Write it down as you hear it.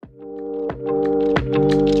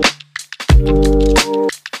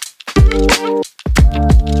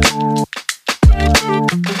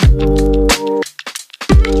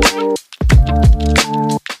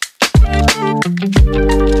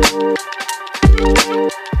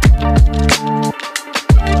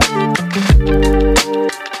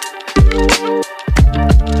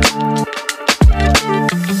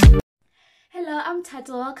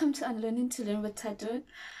welcome to Unlearning to Learn with Tato.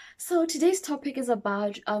 So today's topic is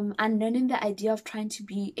about unlearning the idea of trying to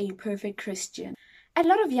be a perfect Christian. A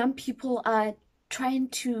lot of young people are trying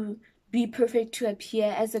to be perfect to appear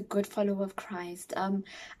as a good follower of Christ.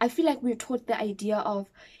 I feel like we're taught the idea of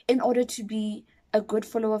in order to be a good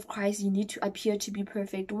follower of Christ, you need to appear to be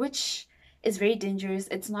perfect, which is very dangerous.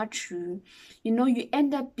 It's not true. You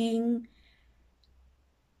end up being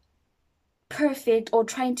perfect or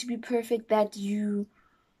trying to be perfect that you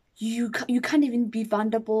can't even be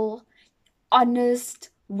vulnerable, honest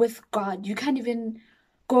with God. You can't even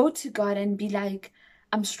go to God and be like,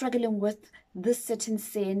 I'm struggling with this certain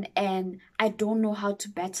sin and I don't know how to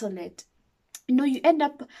battle it. You end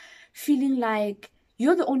up feeling like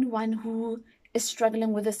you're the only one who is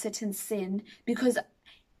struggling with a certain sin because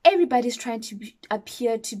everybody's trying to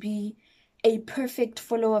appear to be a perfect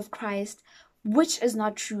follower of Christ, which is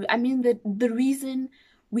not true. I mean, the reason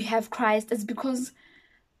we have Christ is because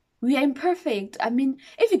we are imperfect. I mean,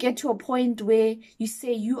 if you get to a point where you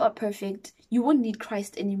say you are perfect, you won't need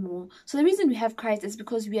Christ anymore. So the reason we have Christ is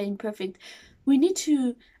because we are imperfect. We need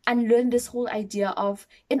to unlearn this whole idea of,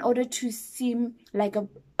 in order to seem like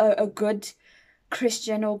a good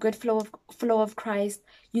Christian or good flow of Christ,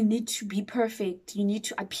 you need to be perfect. You need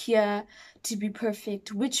to appear to be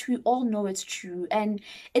perfect, which we all know is true. And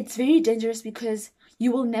it's very dangerous because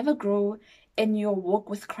you will never grow in your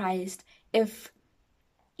walk with Christ if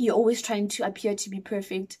you're always trying to appear to be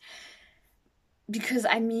perfect. Because,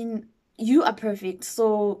 I mean, you are perfect,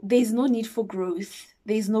 so there's no need for growth.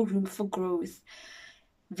 There's no room for growth.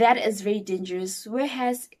 That is very dangerous.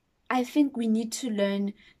 Whereas I think we need to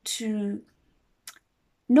learn to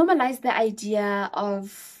normalize the idea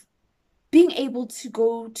of being able to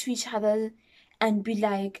go to each other and be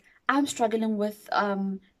like, I'm struggling with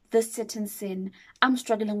this certain sin. I'm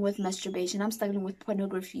struggling with masturbation. I'm struggling with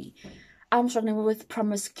pornography. I'm struggling with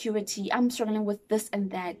promiscuity. I'm struggling with this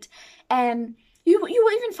and that. And you will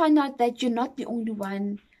even find out that you're not the only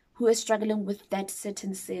one who is struggling with that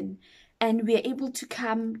certain sin. And we are able to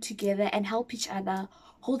come together and help each other,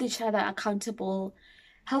 hold each other accountable,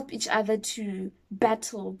 help each other to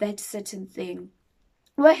battle that certain thing.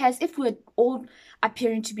 Whereas if we're all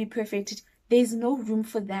appearing to be perfect, there's no room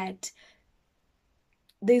for that.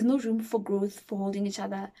 There's no room for growth, for holding each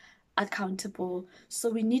other accountable. So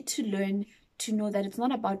we need to learn to know that it's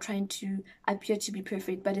not about trying to appear to be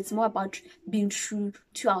perfect, but it's more about being true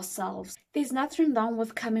to ourselves. There's nothing wrong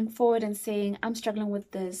with coming forward and saying, I'm struggling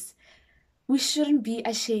with this. We shouldn't be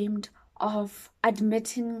ashamed of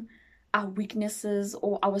admitting our weaknesses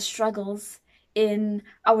or our struggles in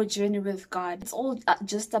our journey with God. It's all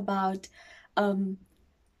just about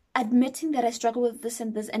admitting that I struggle with this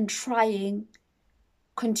and this and trying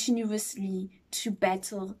continuously to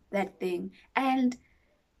battle that thing. And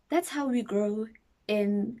that's how we grow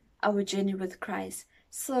in our journey with Christ.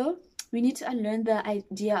 So we need to unlearn the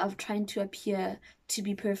idea of trying to appear to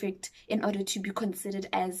be perfect in order to be considered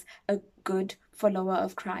as a good follower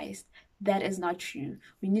of Christ. That is not true.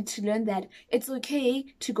 We need to learn that it's okay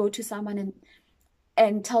to go to someone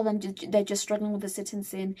and tell them that you're struggling with a certain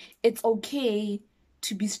sin. It's okay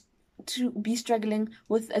to be struggling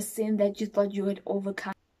with a sin that you thought you had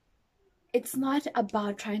overcome. It's not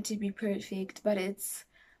about trying to be perfect, but it's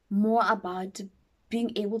more about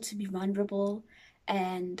being able to be vulnerable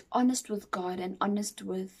and honest with God and honest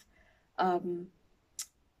with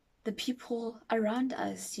the people around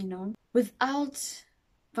us. Without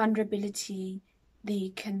vulnerability, there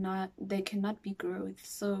cannot be growth.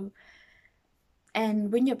 So, and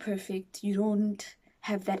when you're perfect, you don't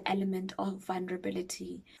have that element of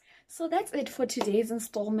vulnerability. So that's it for today's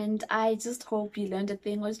installment. I just hope you learned a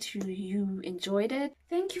thing or two, you enjoyed it.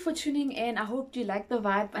 Thank you for tuning in. I hope you liked the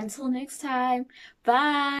vibe. Until next time,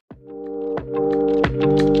 bye.